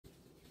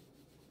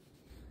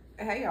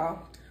Hey y'all,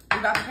 we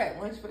about to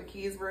pack lunch for the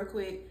kids real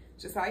quick.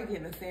 Just how you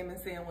getting a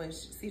salmon sandwich,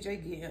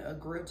 CJ getting a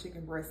grilled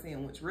chicken breast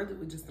sandwich. Really,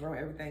 we just throw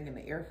everything in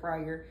the air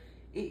fryer.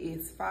 It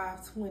is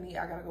 5:20.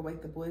 I gotta go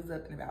wake the boys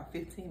up in about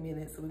 15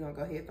 minutes. So we're gonna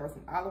go ahead and throw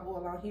some olive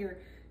oil on here,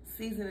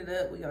 season it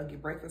up. We're gonna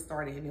get breakfast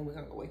started and then we're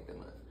gonna go wake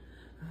them up.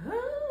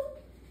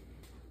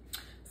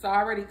 So I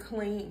already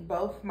cleaned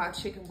both my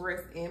chicken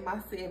breast and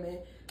my salmon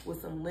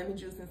with some lemon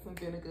juice and some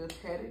vinegar,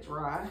 pat it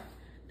dry.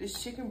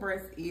 This chicken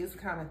breast is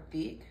kind of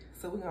thick.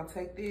 So we're gonna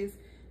take this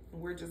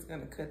and we're just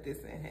gonna cut this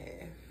in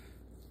half.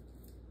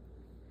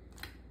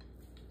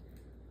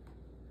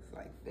 Just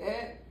like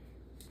that.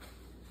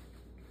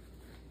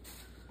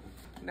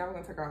 Now we're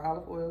gonna take our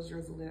olive oil,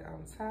 drizzle it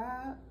on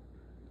top.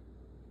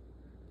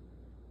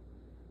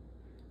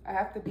 I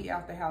have to be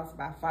out the house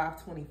by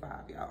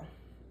 5:25, y'all.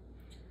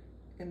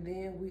 And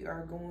then we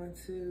are going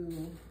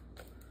to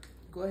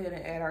go ahead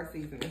and add our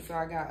seasoning. So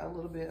I got a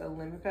little bit of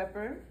lemon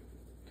pepper.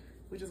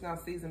 We're just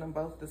gonna season them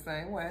both the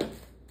same way.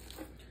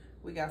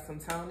 We got some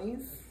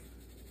Tony's.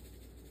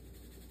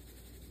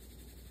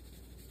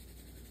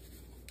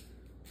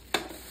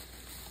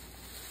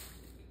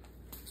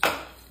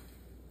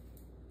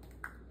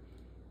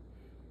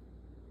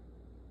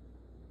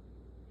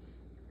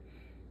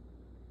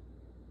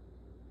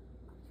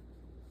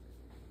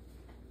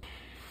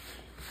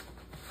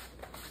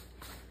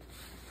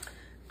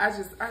 I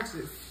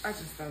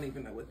just don't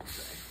even know what to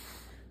say.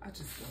 I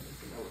just don't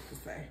even know what to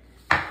say.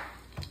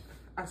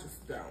 I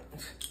just don't.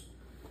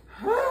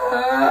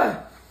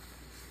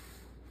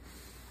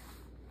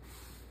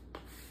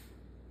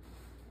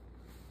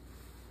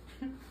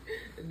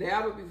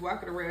 Dad would be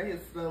walking around here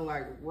smelling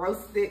like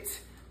roasted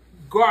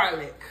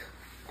garlic.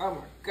 Oh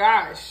my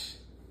gosh.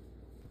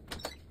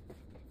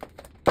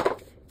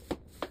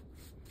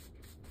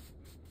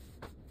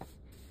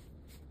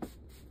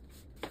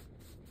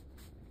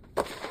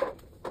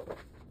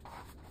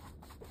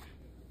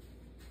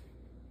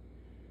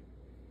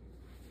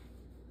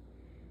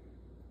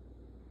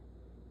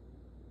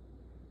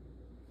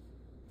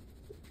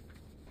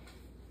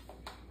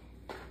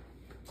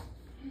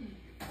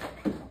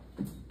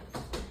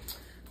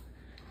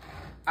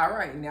 All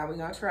right, now we're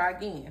gonna try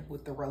again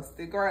with the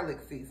roasted garlic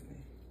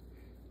seasoning.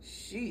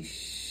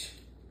 Sheesh.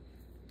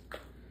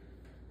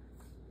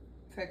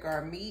 Take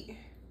our meat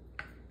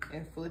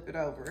and flip it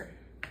over.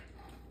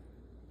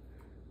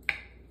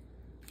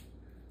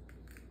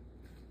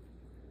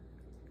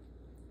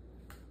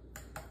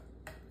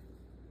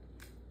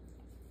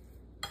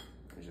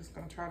 We're just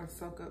gonna try to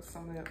soak up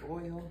some of that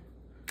oil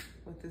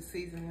with the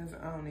seasonings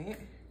on it.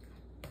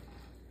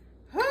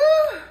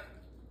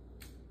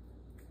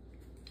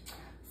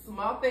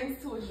 Small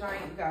things to a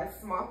giant, guys.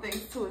 Small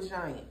things to a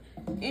giant.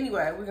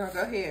 Anyway, we're gonna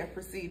go ahead and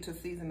proceed to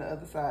season the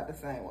other side the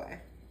same way.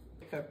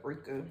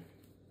 Paprika.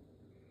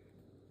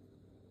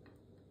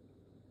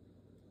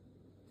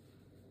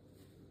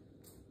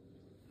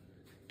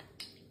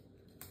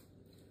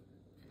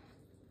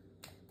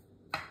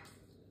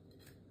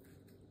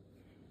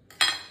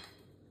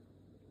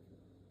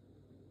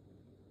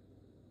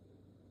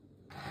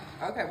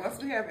 Okay,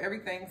 once we have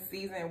everything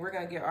seasoned, we're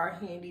gonna get our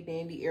handy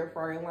dandy air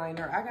fryer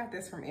liner. I got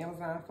this from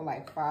Amazon for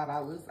like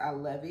 $5. I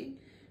love it.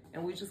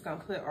 And we're just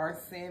gonna put our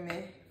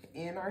salmon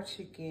and our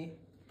chicken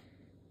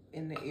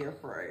in the air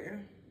fryer.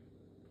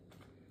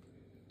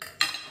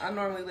 I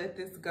normally let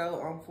this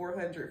go on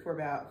 400 for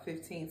about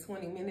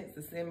 15-20 minutes.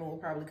 The salmon will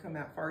probably come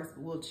out first,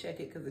 but we'll check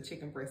it because the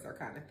chicken breasts are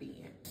kind of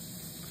thin.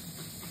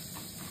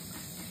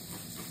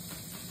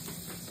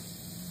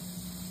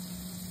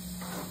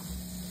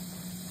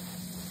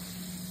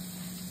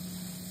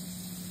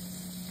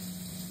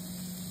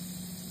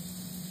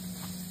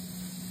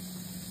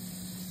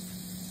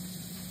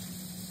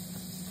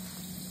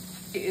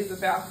 It is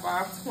about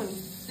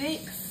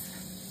 5:26.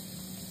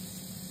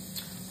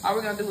 All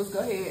we're gonna do is go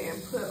ahead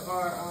and put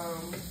our,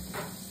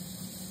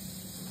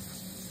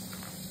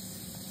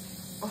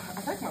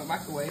 I think my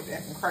microwave is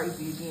acting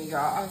crazy again,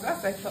 y'all. I was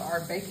about to say put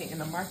our bacon in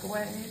the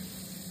microwave,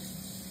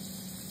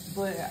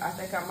 but I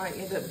think I might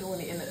end up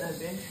doing it in the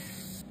oven.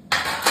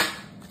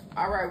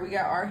 All right, we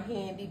got our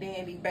handy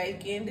dandy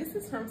bacon. This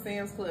is from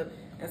Sam's Club.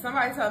 And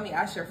somebody told me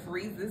I should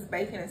freeze this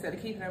bacon instead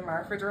of keeping it in my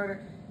refrigerator.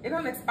 It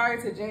don't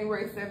expire till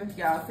January 7th,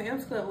 y'all.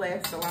 Sam's Club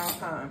lasts a long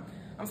time.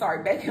 I'm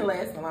sorry, bacon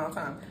lasts a long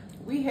time.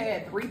 We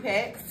had 3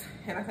 packs,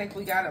 and I think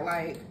we got it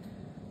like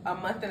a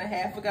month and a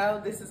half ago.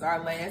 This is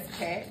our last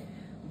pack,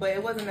 but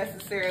it wasn't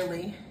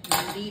necessarily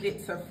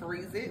needed to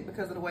freeze it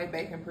because of the way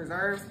bacon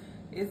preserves.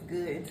 It's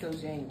good until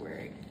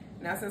January.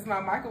 Now, since my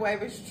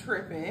microwave is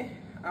tripping,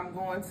 I'm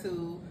going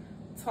to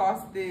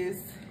toss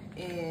this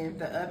in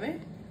the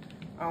oven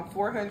on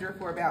 400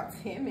 for about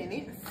 10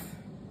 minutes.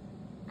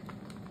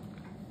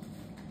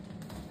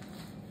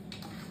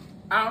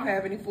 I don't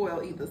have any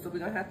foil either, so we're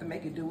gonna have to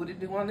make it do what it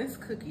do on this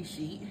cookie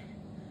sheet.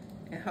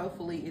 And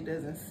hopefully it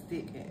doesn't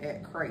stick and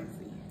act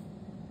crazy.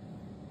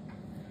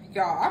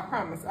 Y'all, I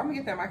promise, I'm gonna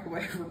get that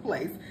microwave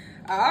replaced.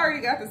 I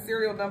already got the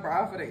serial number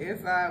off of the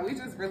inside. We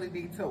just really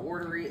need to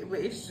order it, but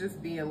it's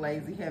just being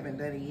lazy, haven't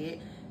done it yet.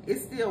 It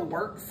still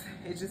works,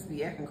 it just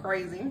be acting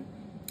crazy.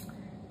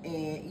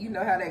 And you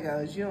know how that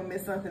goes. You don't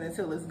miss something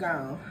until it's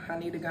gone. I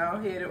need to go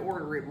ahead and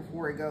order it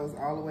before it goes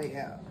all the way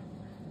out.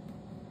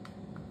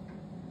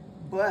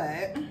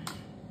 But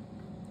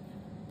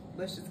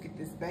let's just get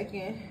this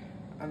bacon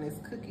on this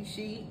cookie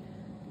sheet.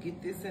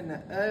 Get this in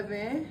the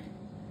oven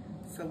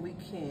so we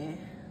can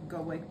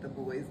go wake the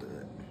boys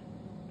up.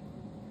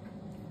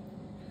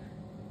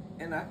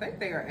 And I think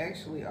they are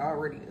actually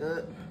already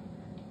up,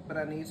 but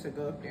I need to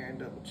go up there and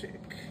double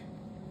check.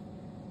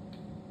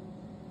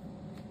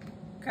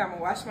 Okay, I'm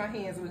gonna wash my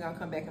hands and we're gonna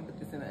come back and put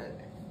this in the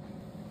oven.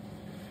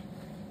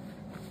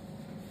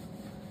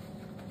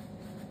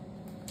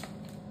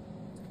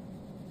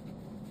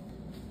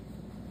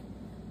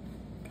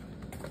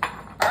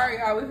 All right,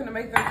 y'all, we're gonna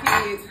make them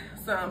kids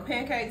some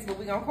pancakes, but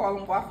we're gonna call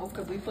them waffles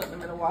because we put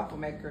them in a waffle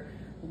maker.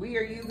 We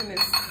are using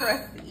this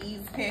Crust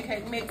Ease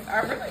pancake mix. I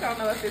really don't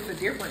know if it's a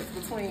difference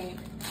between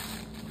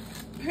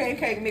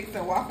pancake mix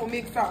and waffle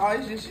mix. I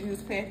always just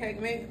use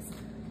pancake mix.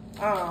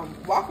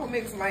 Waffle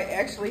mix might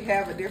actually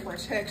have a different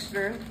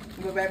texture,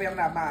 but baby, I'm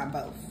not buying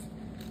both.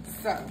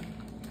 So,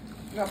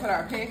 we're gonna put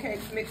our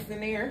pancakes mixed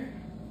in there.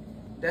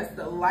 That's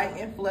the Light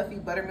and Fluffy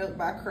Buttermilk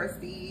by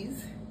Crust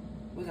Ease.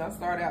 We're gonna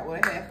start out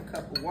with a half a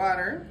cup of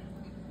water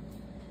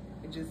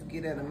and just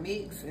get at a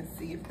mix and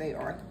see if they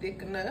are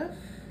thick enough.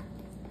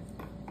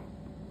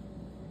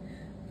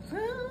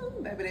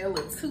 Maybe they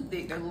look too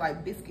thick. They look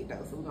like biscuit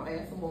dough, so we're gonna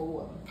add some more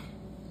water.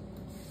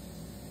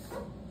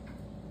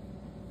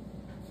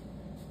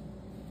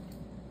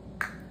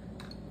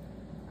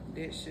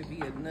 That should be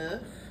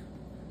enough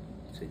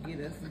to get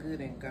us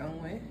good and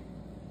going.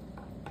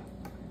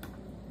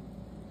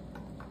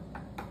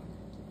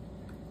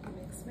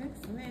 Mix,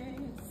 mix,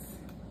 mix.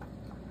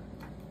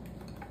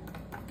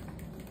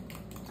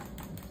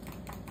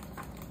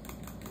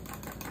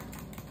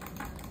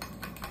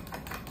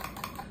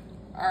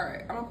 All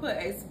right, I'm gonna put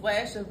a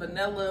splash of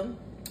vanilla,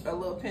 a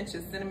little pinch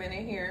of cinnamon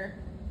in here,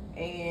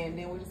 and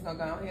then we're just gonna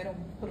go ahead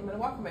and put them in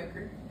the waffle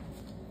maker.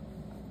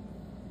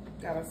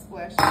 Got a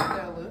splash of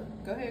vanilla.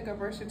 Go ahead, go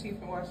brush your teeth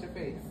and wash your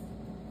face.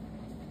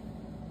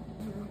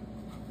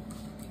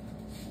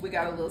 We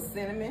got a little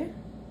cinnamon.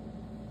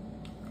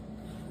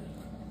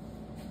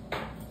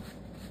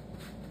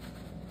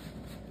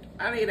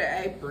 I need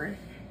an apron.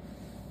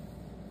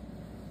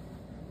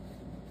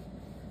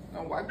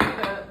 Gonna wipe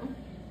it up.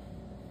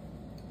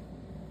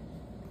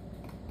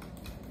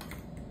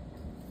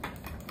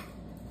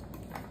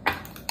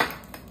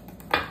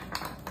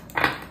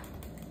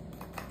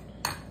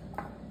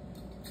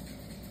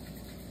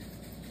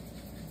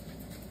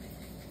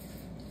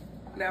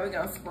 Now we're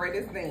gonna spray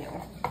this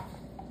down.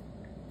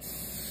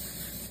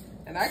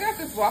 And I got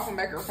this waffle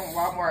maker from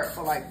Walmart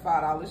for like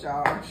 $5,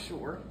 y'all, I'm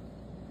sure.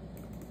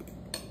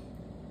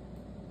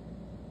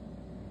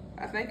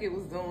 I think it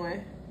was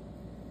doing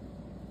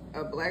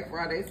a Black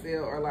Friday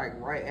sale or like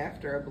right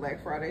after a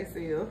Black Friday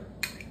sale.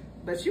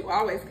 But you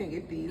always can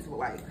get these for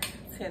like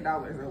 $10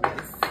 or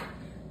less.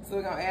 So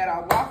we're gonna add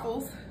our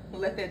waffles,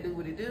 let that do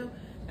what it do.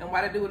 And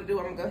while they do what it do,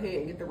 I'm gonna go ahead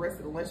and get the rest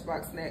of the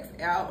lunchbox snacks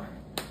out.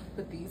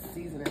 Put these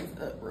seasonings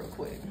up real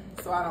quick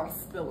so I don't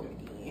spill them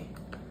again.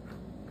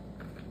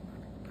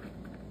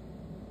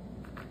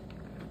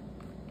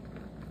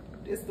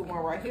 This is the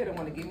one right here that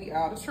want to give me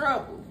all the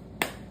trouble.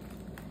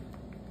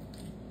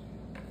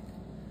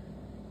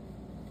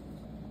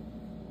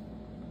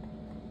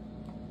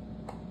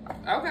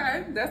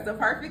 Okay, that's the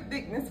perfect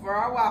thickness for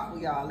our waffle,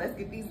 y'all. Let's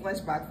get these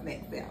lunchbox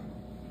snacks out.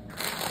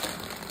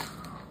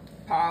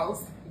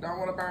 Pause. Don't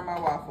want to burn my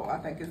waffle. I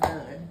think it's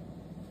done.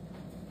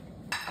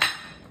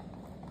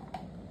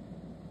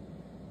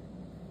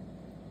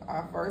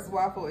 Our first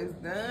waffle is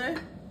done.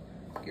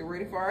 Get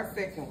ready for our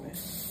second one. I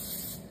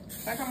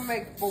think I'm gonna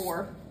make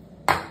 4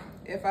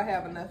 if I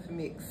have enough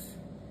mix.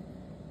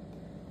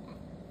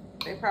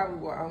 They probably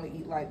will only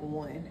eat like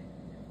 1.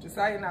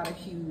 Josiah's not a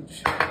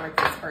huge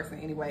breakfast person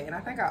anyway, and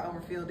I think I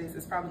overfilled this.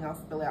 It's probably gonna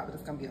spill out, but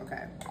it's gonna be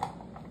okay.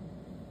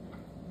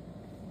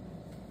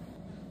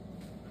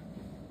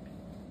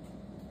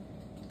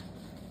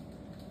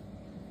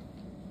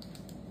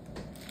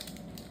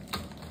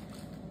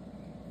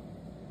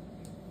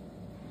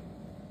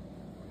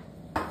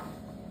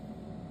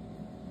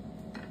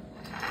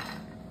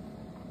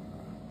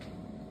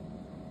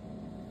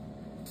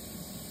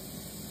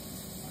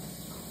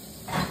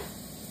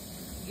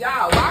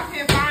 Y'all, I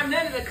can't find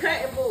none of the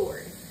cutting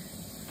boards.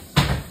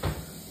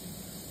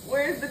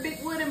 Where's the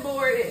big wooden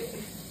board at?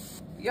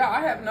 Y'all, I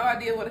have no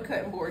idea what a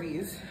cutting board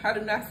is. I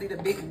do not see the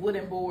big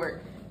wooden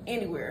board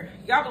anywhere.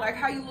 Y'all be like,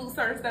 how you lose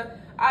certain stuff?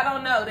 I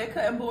don't know. That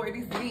cutting board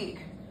is big.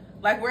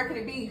 Like, where could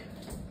it be?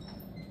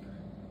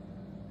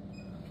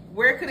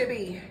 Where could it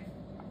be?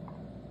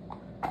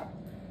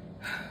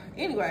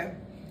 Anyway,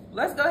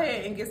 let's go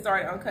ahead and get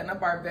started on cutting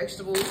up our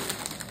vegetables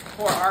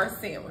for our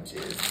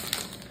sandwiches.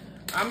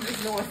 I'm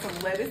just doing some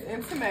lettuce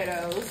and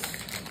tomatoes.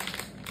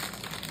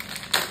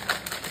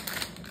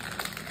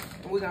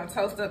 And we're gonna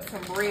toast up some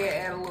bread,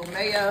 add a little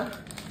mayo,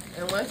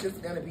 and lunch is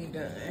gonna be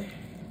done.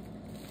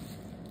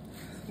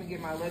 Let me get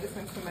my lettuce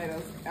and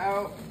tomatoes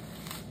out.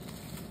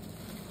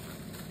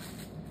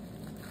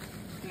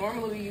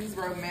 Normally we use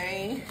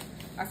romaine.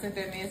 I sent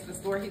that man to the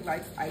store. He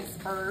likes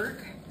iceberg.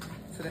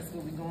 So that's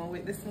what we're going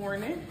with this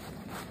morning.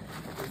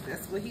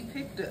 That's what he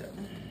picked up.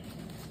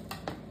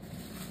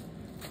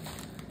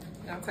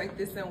 Gonna take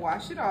this and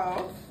wash it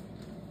off.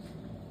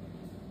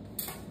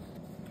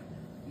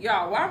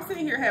 Y'all, while I'm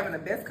sitting here having the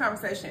best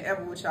conversation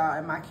ever with y'all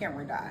and my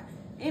camera died.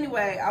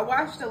 Anyway, I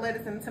washed the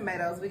lettuce and the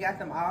tomatoes. We got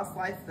them all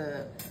sliced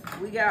up.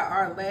 We got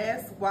our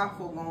last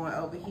waffle going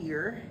over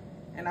here,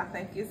 and I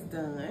think it's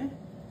done.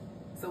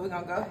 So we're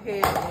gonna go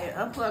ahead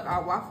and unplug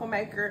our waffle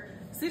maker.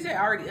 CJ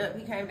already up.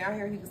 He came down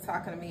here, he was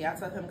talking to me. I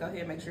told him go ahead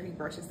and make sure he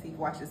brushes his teeth,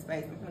 wash his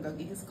face. I'm gonna go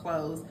get his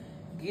clothes,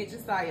 get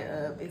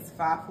Josiah up. It's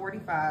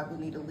 5:45. We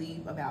need to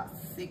leave about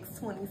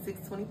 6:20,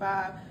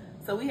 6:25.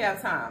 So we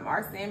have time.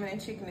 Our salmon and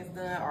chicken is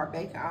done. Our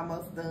bacon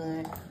almost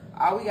done.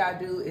 All we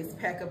gotta do is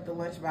pack up the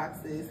lunch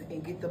boxes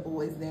and get the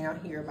boys down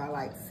here by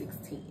like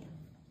 6:10.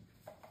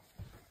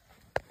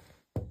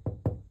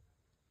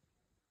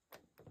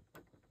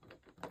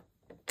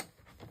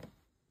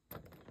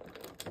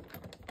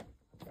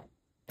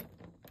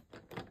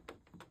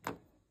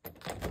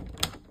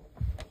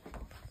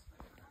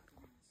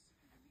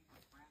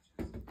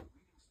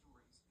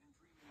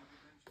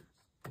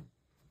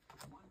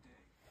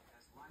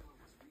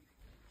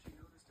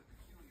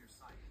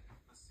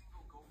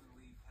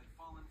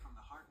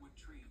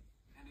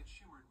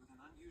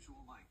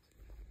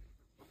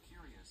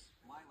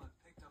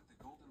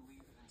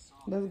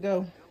 Let's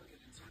go.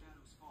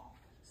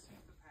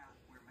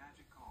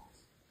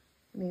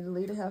 Need to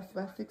leave the house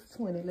by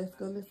 6:20. Let's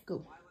go, let's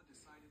go.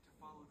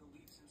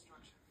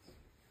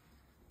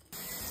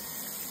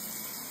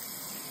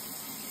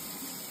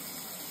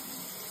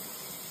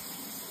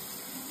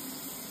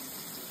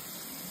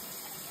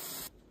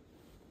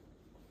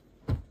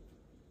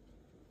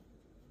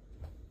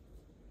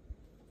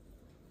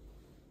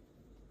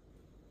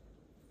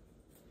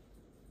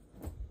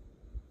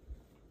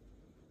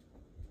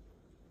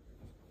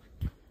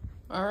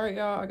 All right,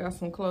 y'all, I got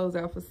some clothes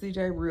out for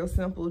CJ. Real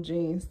simple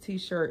jeans,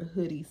 t-shirt,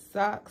 hoodie,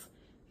 socks.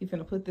 He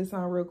finna put this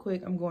on real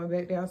quick. I'm going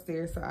back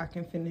downstairs so I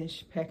can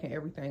finish packing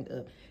everything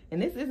up.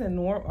 And this isn't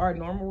our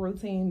normal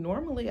routine.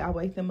 Normally, I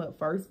wake them up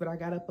first, but I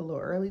got up a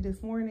little early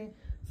this morning,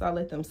 so I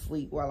let them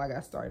sleep while I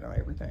got started on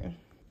everything.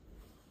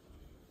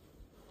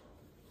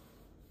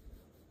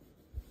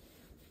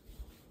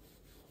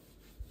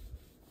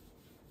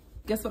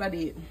 Guess what I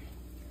did?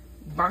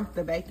 Burnt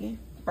the bacon,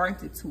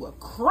 burnt it to a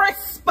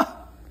crisp.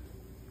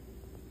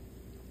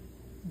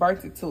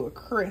 Burnt it to a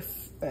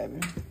crisp, baby.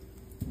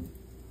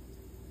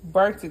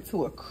 Burnt it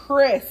to a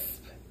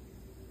crisp.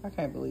 I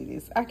can't believe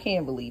this. I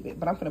can't believe it,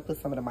 but I'm gonna put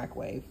some in the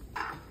microwave.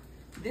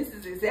 This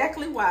is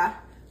exactly why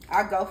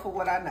I go for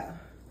what I know.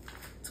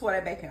 Tore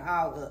that bacon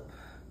all up.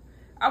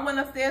 I went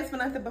upstairs for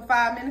nothing but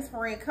 5 minutes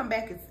for it. Come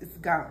back, it's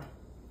gone.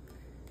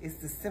 It's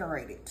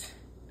disintegrated.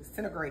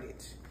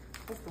 Disintegrated.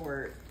 What's the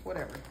word?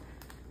 Whatever.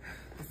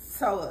 It's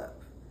so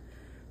up.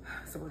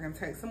 So we're gonna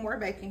take some more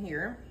bacon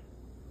here.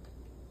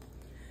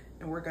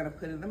 And we're gonna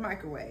put it in the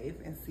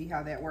microwave and see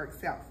how that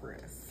works out for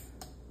us.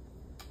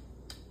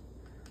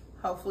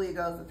 Hopefully it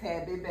goes a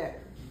tad bit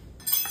better.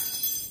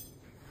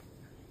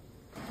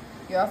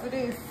 Y'all see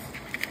this?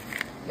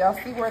 Y'all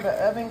see where the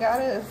oven got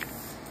us?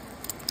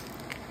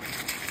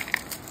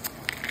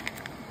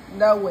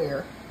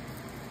 Nowhere.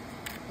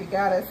 It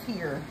got us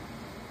here.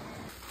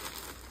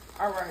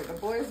 All right, the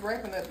boys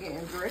wrapping up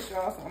getting dressed,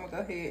 y'all, so I'm gonna go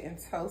ahead and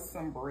toast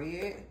some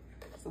bread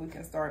so we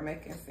can start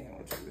making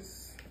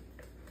sandwiches.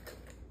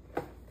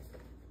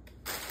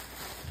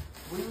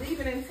 We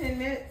leaving in 10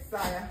 minutes,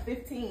 Saya,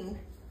 15.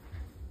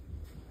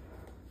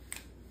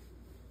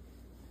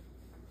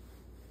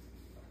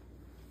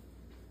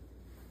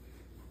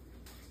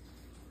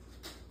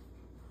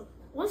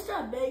 What's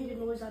that banging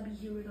noise I be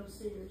hearing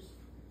upstairs?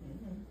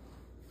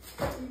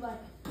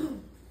 Like,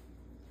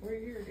 Where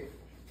you heard it?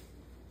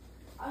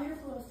 I hear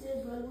from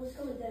upstairs, but it was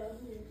coming down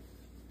here.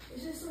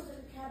 Is this sort of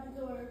the cabin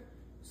door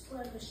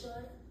slamming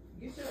shut?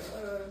 Get your,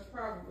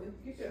 probably,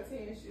 get your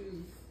tan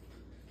shoes.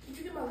 Did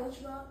you get my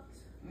lunchbox?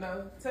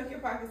 No, tuck your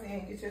pockets in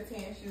and get your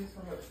tan shoes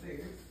from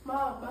upstairs.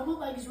 Mom, my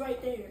book bag is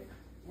right there.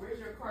 Where's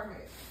your car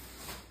mat?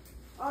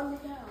 On the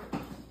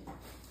couch.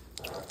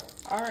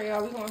 All right,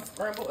 y'all, we're gonna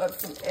scramble up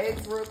some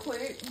eggs real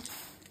quick.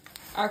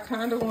 I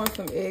kind of want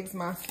some eggs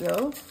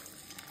myself,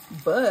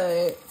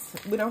 but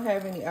we don't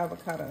have any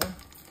avocado.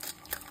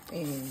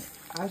 And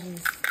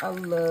I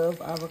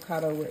love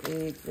avocado with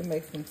eggs. It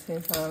makes them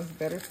 10 times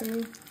better to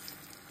me.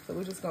 So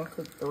we're just gonna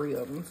cook 3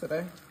 of them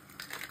today.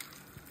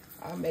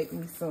 I'll make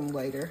me some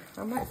later.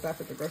 I might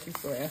stop at the grocery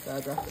store after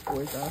I drop the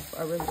boys off.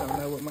 I really don't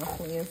know what my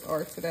plans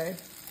are today.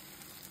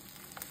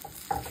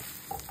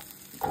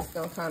 Just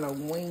gonna kind of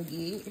wing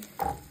it.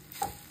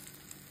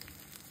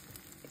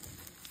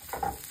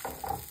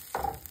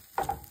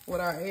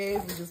 With our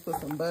eggs, we just put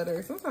some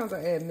butter. Sometimes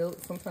I add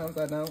milk, sometimes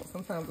I don't.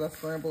 Sometimes I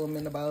scramble them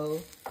in the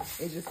bowl.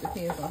 It just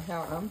depends on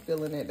how I'm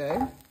feeling that day.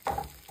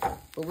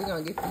 But we're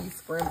gonna get these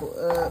scrambled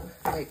up,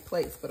 make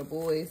plates for the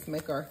boys,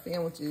 make our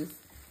sandwiches,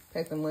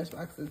 pack them lunch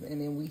boxes,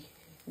 and then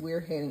we're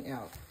heading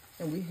out.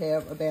 And we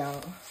have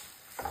about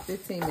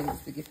 15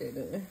 minutes to get that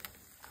done.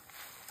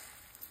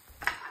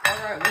 All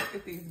right, let's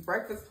get these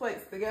breakfast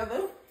plates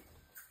together.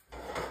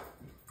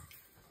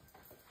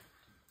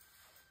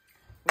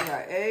 We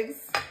got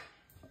eggs.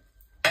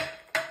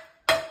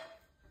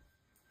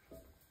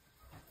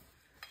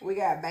 We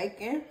got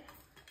bacon.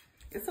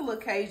 It's a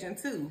little Cajun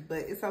too, but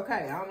it's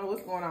okay. I don't know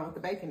what's going on with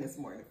the bacon this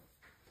morning.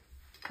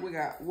 We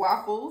got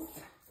waffles,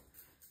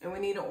 and we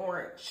need an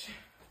orange.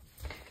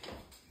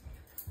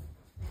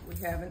 We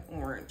have an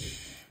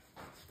orange.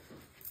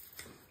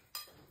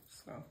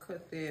 So I'll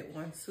cut that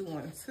 1, 2,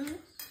 1, 2.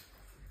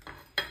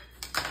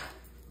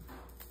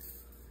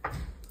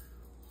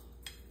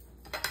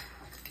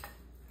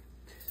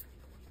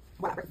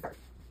 Wow.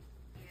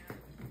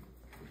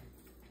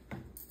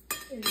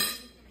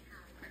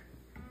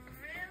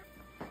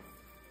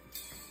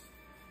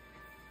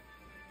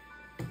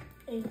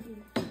 Thank you.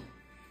 Hey,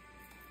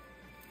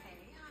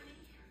 honey.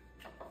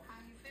 How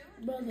you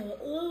feeling? Brother,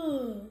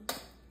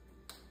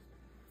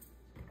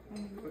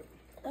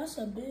 that's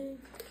a big. A lot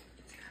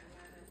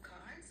of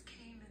cards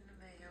came in the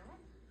mail.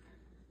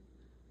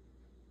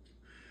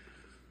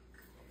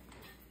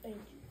 Thank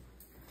you.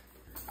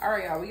 All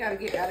right, y'all, we gotta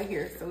get out of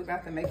here. So we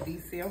about to make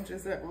these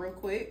sandwiches up real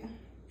quick.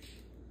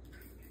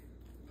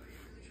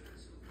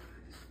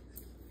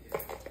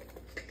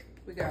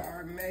 We got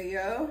our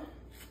mayo.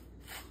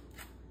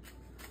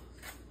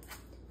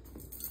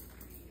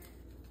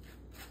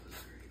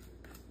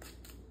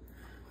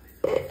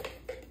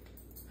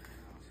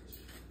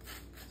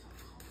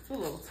 It's a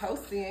little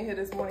toasty in here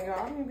this morning, y'all.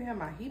 I don't even have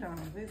my heat on.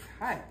 It's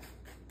hot.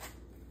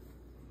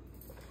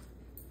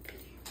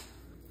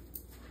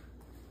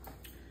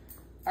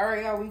 All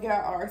right, y'all, we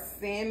got our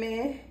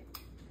salmon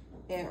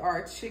and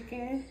our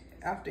chicken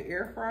out the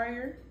air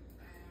fryer.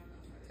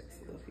 Takes a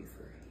little piece of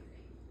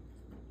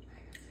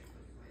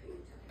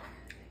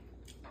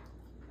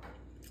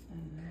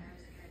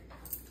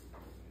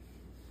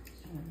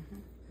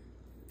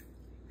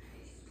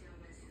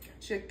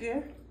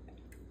chicken.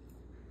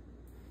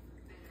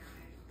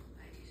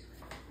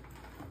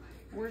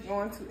 We're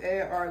going to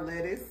add our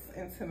lettuce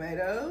and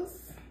tomatoes.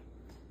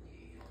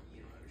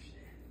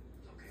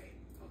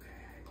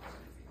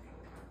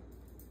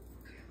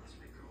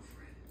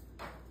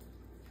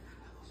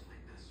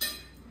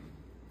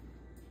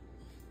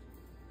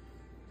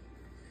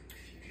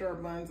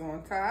 Short buns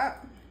on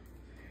top.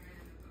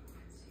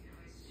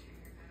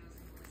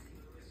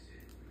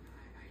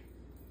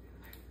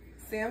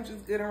 Sandwich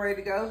is good and ready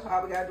to go.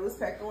 All we gotta do is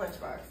pack the lunch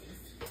boxes.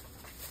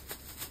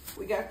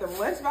 We got the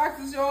lunch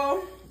boxes,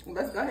 y'all.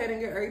 Let's go ahead and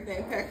get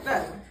everything packed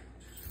up.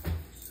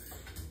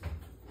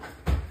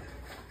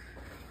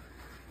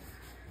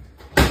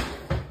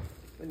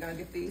 We're gonna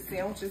get these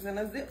sandwiches in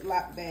a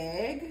Ziploc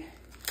bag.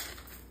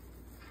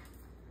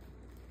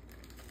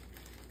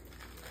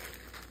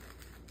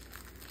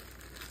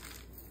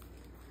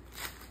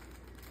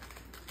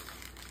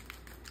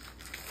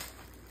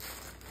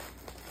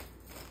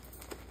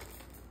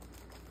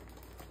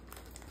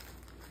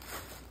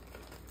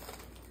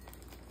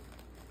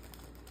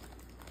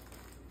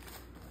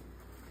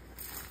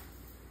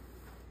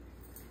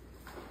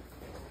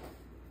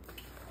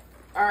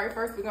 All right,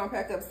 first we're gonna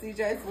pack up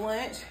CJ's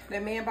lunch.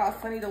 That man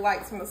bought Sunny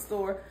Delights from the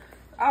store.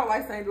 I don't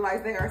like Sunny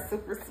Delights, they are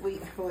super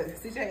sweet, but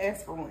CJ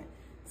asked for one.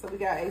 So we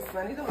got a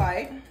Sunny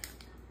Delight,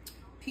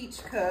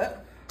 peach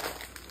cup,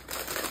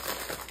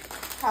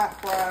 hot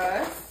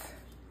fries,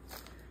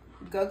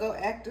 Go-Go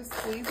Active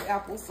Squeeze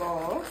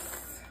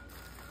applesauce.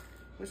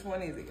 Which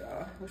one is it,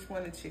 y'all? Which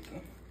one the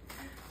chicken?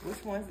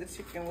 Which one's the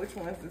chicken? Which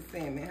one's the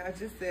salmon? I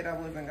just said I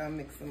wasn't gonna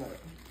mix them up.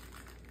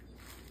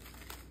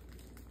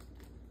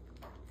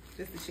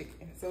 Just the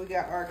chicken. So we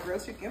got our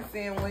grilled chicken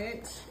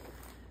sandwich.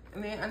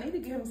 And then I need to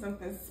give him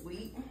something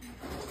sweet.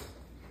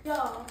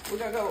 Y'all. We're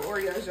gonna go with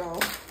Oreos,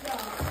 y'all. Y'all.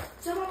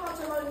 Someone wants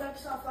to run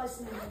Microsoft Flight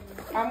Simulator.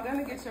 I'm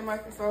gonna get your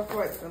Microsoft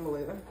Flight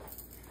Simulator.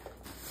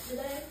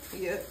 Today?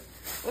 Yep.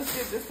 Let's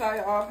get this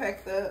side all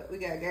packed up. We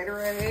got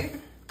Gatorade,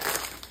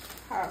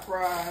 hot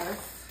fries,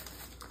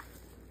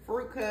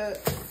 fruit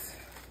cups,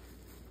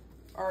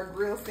 our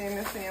grilled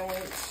salmon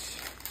sandwich,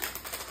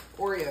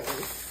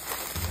 Oreos.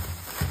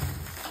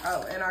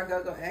 Oh, and our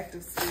Go-Go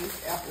Active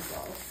Squeeze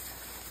applesauce.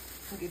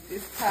 Get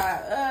this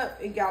tied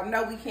up. And y'all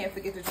know we can't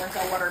forget to drink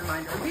our water and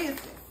mind our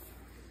business.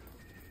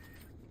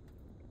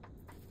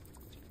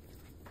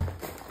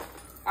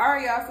 All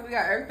right, y'all, so we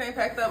got everything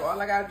packed up. All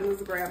I gotta do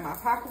is grab my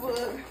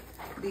pocketbook,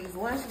 these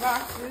lunch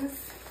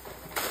boxes,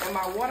 and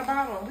my water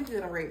bottle, and we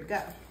good and ready to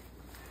go.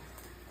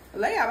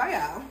 Lay out, bye,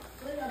 y'all.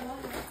 Lay out, bye.